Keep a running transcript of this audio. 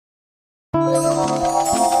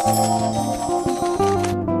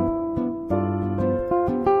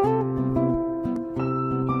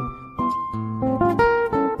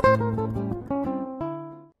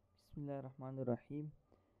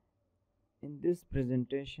In this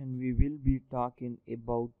presentation, we will be talking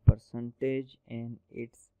about percentage and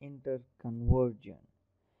its interconversion.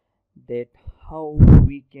 That how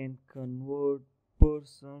we can convert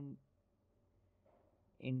percent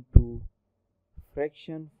into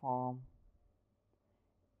fraction form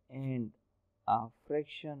and a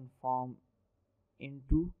fraction form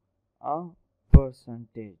into a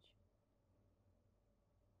percentage.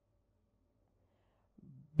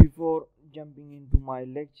 Before jumping into my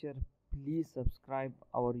lecture, please subscribe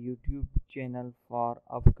our YouTube channel for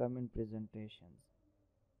upcoming presentations.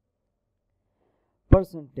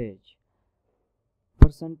 Percentage.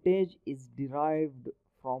 Percentage is derived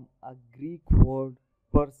from a Greek word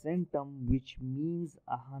percentum, which means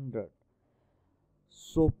 100.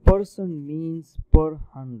 So percent means per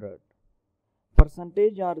 100.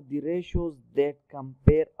 Percentage are the ratios that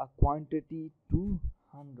compare a quantity to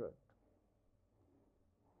 100.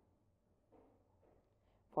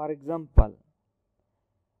 For example,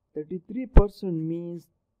 33% means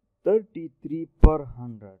 33 per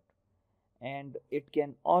 100, and it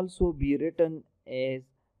can also be written as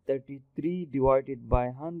 33 divided by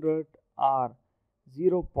 100 or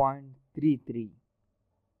 0.33.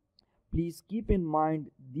 Please keep in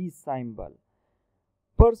mind this symbol.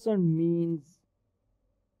 Percent means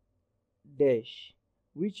dash,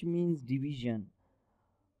 which means division.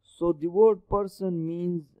 So the word percent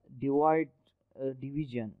means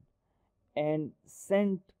division, and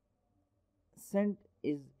cent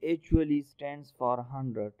is actually stands for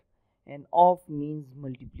 100, and of means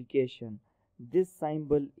multiplication. This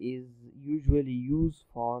symbol is usually used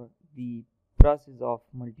for the process of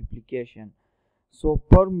multiplication. So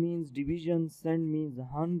per means division, cent means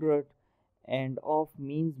 100, and of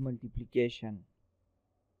means multiplication.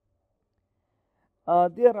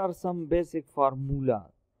 There are some basic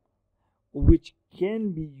formulas which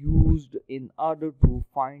can be used in order to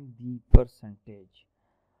find the percentage.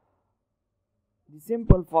 The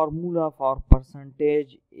simple formula for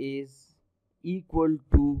percentage is equal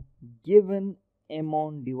to given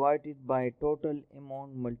amount divided by total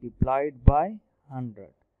amount multiplied by 100.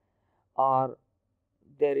 Or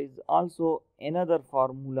there is also another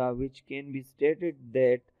formula which can be stated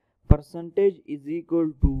that percentage is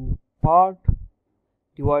equal to part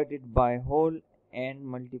divided by whole and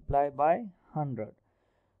multiply by 100.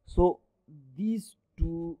 So these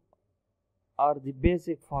two are the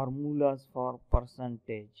basic formulas for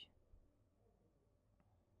percentage.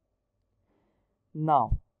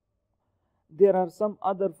 Now there are some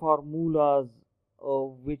other formulas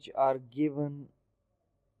which are given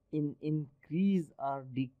in increase or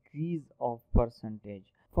decrease of percentage.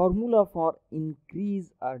 Formula for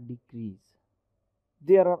increase or decrease.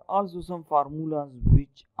 There are also some formulas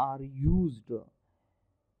which are used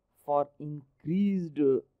for increased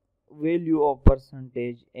value of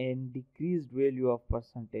percentage and decreased value of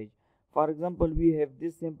percentage. For example, we have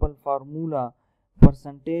this simple formula: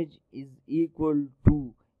 percentage is equal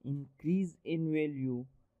to increase in value,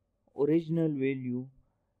 original value,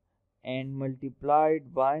 and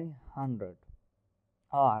multiplied by 100.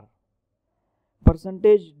 Or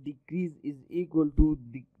percentage decrease is equal to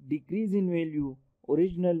decrease in value,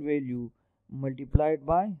 original value, multiplied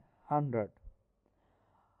by 100.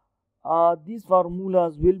 These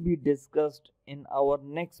formulas will be discussed in our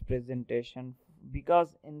next presentation,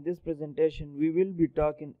 because in this presentation we will be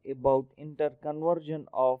talking about interconversion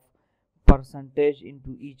of percentage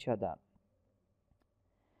into each other.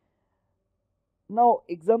 Now,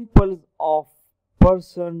 examples of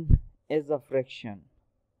percent as a fraction.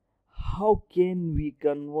 How can we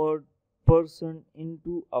convert percent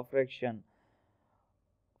into a fraction?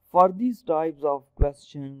 For these types of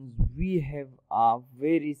questions, we have a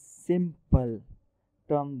very simple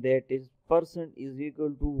term, that is percent is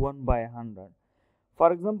equal to 1 by 100.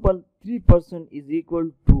 For example, 3% is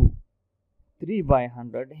equal to 3 by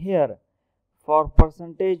 100. Here, for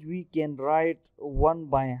percentage, we can write 1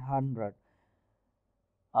 by 100.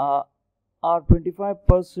 Our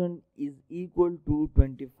 25% is equal to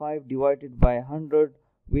 25 divided by 100,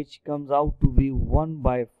 which comes out to be 1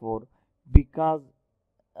 by 4, because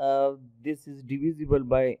this is divisible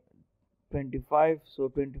by 25, so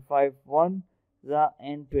 25 1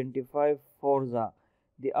 and 25 4.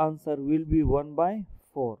 The answer will be 1 by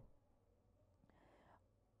 4.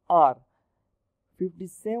 Or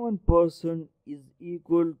 57% is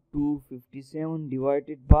equal to 57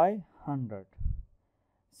 divided by 100.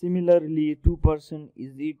 Similarly, 2%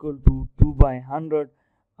 is equal to 2 by 100.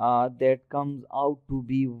 that comes out to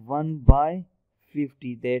be 1 by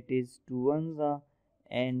 50, that is 2 ones are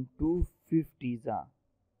and 2 50s are.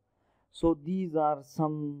 So these are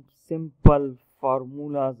some simple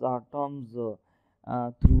formulas or terms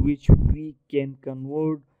through which we can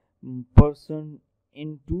convert person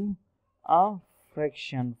into a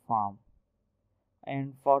fraction form,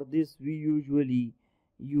 and for this we usually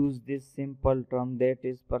use this simple term, that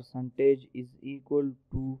is percentage is equal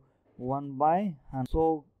to 1 by 100.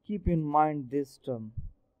 So keep in mind this term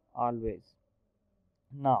always.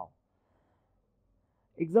 Now,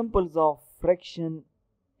 examples of fraction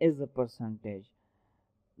is a percentage.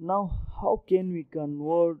 Now, how can we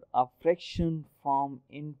convert a fraction form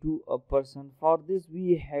into a percent? For this,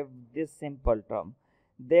 we have this simple term,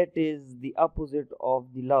 that is the opposite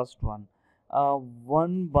of the last one.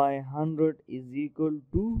 1 by 100 is equal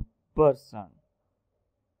to percent.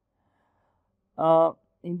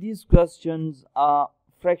 In these questions, a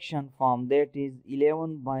fraction form, that is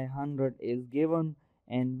 11 by 100 is given,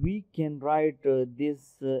 and we can write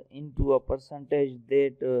this into a percentage,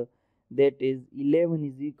 that is 11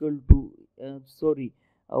 is equal to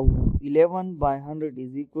 11 by 100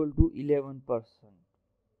 is equal to 11%.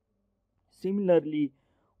 Similarly,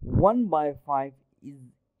 1 by 5 is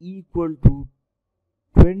equal to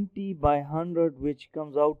 20 by 100, which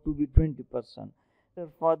comes out to be 20%.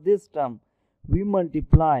 For this term, we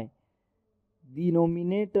multiply the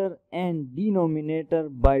numerator and denominator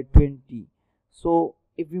by 20. So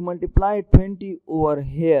if we multiply 20 over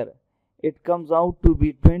here, it comes out to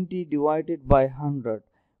be 20 divided by 100,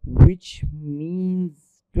 which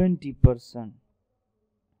means 20%.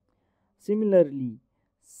 Similarly,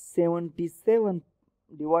 77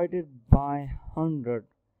 divided by 100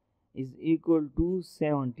 is equal to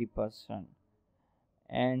 70%.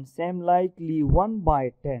 And same likely 1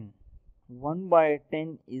 by 10. 1 by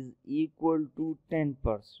 10 is equal to 10%.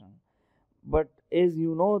 But as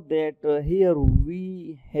you know that here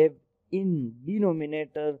we have in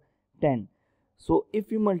denominator 10. So if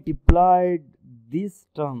we multiplied this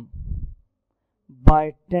term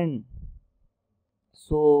by 10,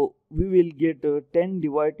 so we will get 10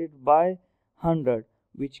 divided by 100,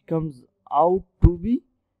 which comes out to be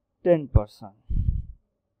 10%.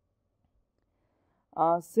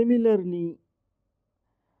 Similarly,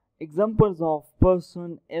 examples of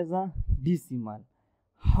person as a decimal.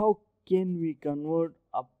 How can we convert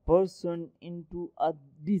a person into a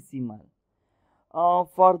decimal?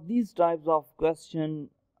 For these types of question,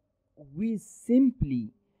 we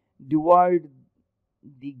simply divide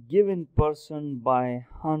the given person by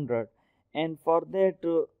 100, and for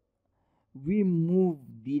that we move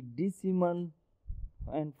the decimal,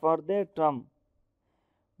 and for that term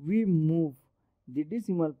we move the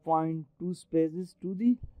decimal point 2 spaces to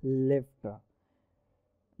the left.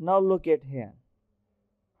 Now look at here.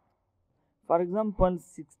 For example,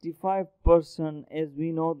 65%, as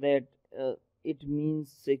we know that it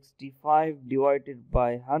means 65 divided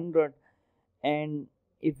by 100, and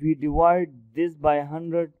if we divide this by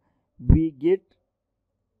 100, we get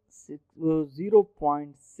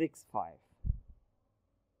 0.65.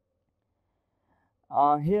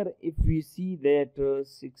 Here if we see that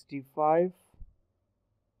 65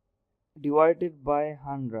 divided by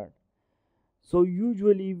 100, so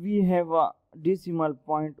usually we have a decimal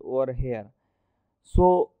point over here,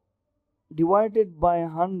 so divided by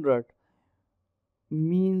 100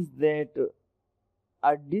 means that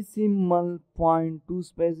a decimal point 2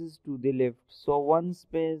 spaces to the left, so 1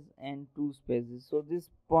 space and 2 spaces, so this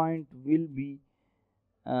point will be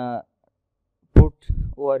put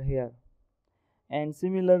over here. And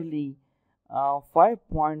similarly,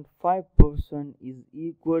 5.5% is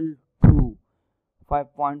equal to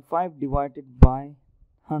 5.5 divided by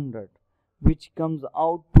 100, which comes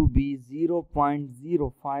out to be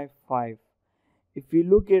 0.055. If we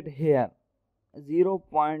look at here,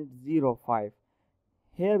 0.05,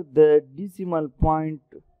 here the decimal point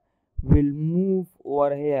will move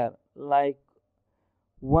over here like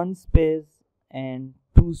 1 space and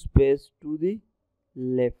 2 space to the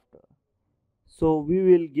left. So we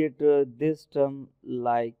will get this term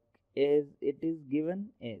like as it is given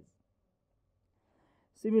as.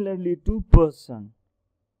 Similarly, 2%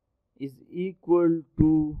 is equal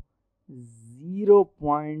to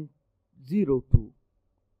 0.02,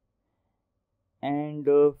 and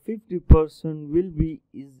 50% will be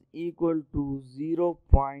is equal to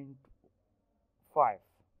 0.5.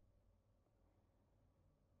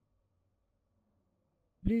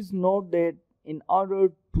 Please note that in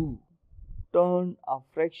order to turn a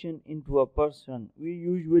fraction into a person, we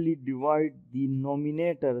usually divide the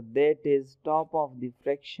numerator, that is top of the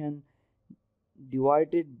fraction,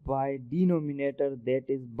 divided by denominator, that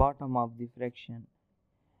is bottom of the fraction.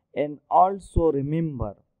 And also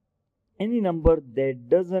remember, any number that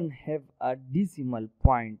doesn't have a decimal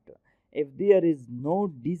point, if there is no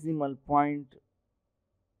decimal point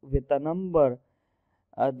with a number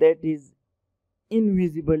that is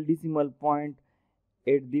invisible decimal point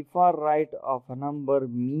at the far right of a number,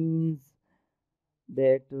 means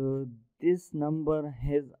that this number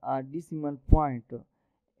has a decimal point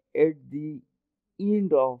at the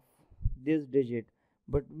end of this digit.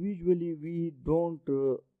 But usually we don't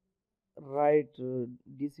write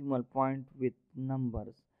decimal point with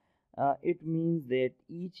numbers. It means that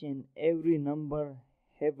each and every number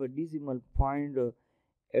have a decimal point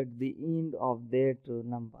at the end of that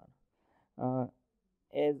number, uh,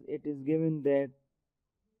 as it is given that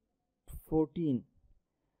 14.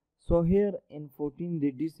 So here in 14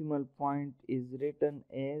 the decimal point is written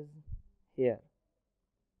as here.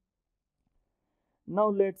 Now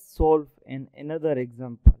let's solve another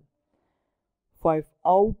example. 5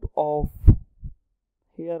 out of,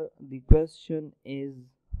 here the question is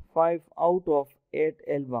 5 out of 8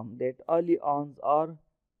 albums that Ali owns are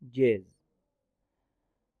jazz.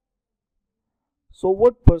 So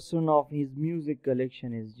what percent of his music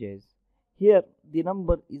collection is jazz? Here the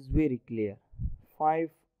number is very clear, 5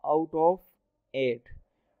 out of 8,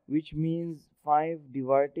 which means 5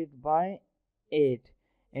 divided by 8,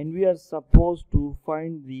 and we are supposed to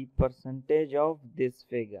find the percentage of this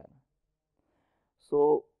figure.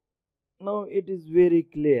 So now it is very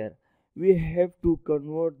clear, we have to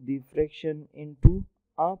convert the fraction into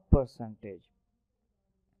a percentage.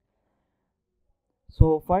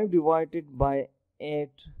 So 5 divided by 8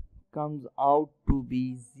 comes out to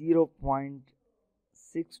be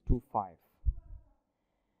 0.625.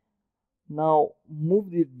 Now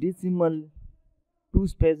move the decimal 2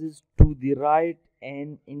 spaces to the right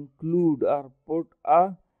and include or put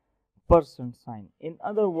a percent sign. In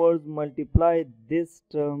other words, multiply this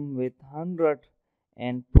term with 100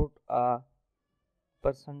 and put a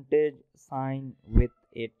percentage sign with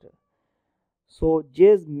it. So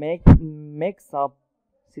jazz makes up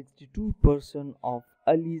 62% of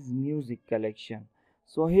Ali's music collection.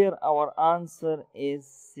 So here our answer is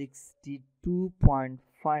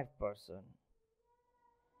 62.5%.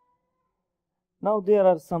 Now there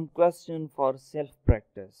are some questions for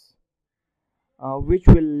self-practice, which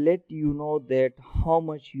will let you know that how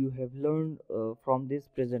much you have learned from this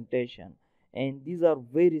presentation. And these are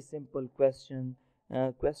very simple questions.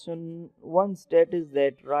 Question 1 states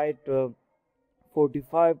that write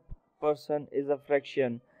 45% is a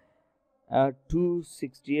fraction,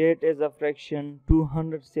 268 is a fraction,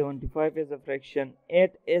 275 is a fraction,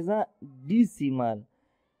 8 is a decimal,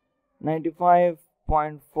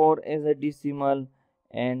 95.4 is a decimal,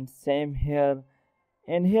 and same here.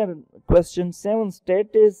 And here question 7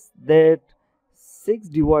 states that 6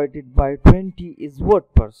 divided by 20 is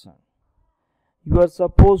what percent? You are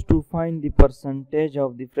supposed to find the percentage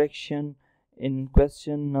of the fraction in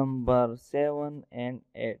question number 7 and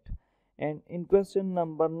 8. And in question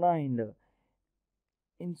number 9,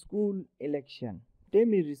 in school election,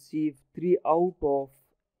 Tammy received 3 out of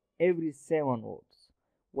every 7 votes.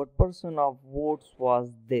 What percent of votes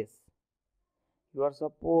was this? You are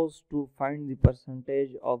supposed to find the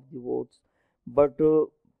percentage of the votes, but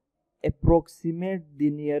approximate the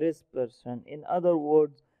nearest person. In other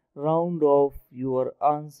words, round off your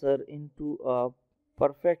answer into a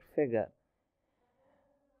perfect figure.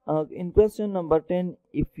 In question number 10,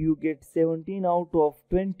 if you get 17 out of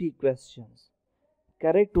 20 questions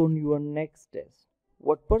correct on your next test,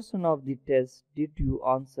 what percent of the test did you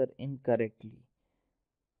answer incorrectly?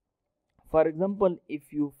 For example,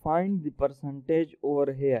 if you find the percentage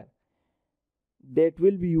over here, that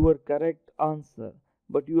will be your correct answer,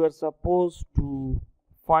 but you are supposed to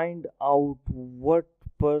find out what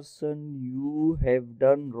percent you have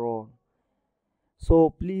done wrong. So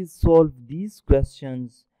please solve these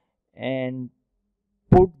questions and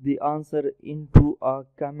put the answer into a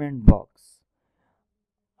comment box.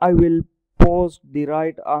 I will post the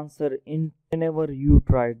right answer in whenever you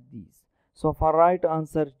tried these. So for right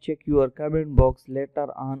answer, check your comment box later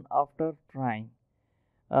on after trying.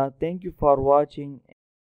 Thank you for watching.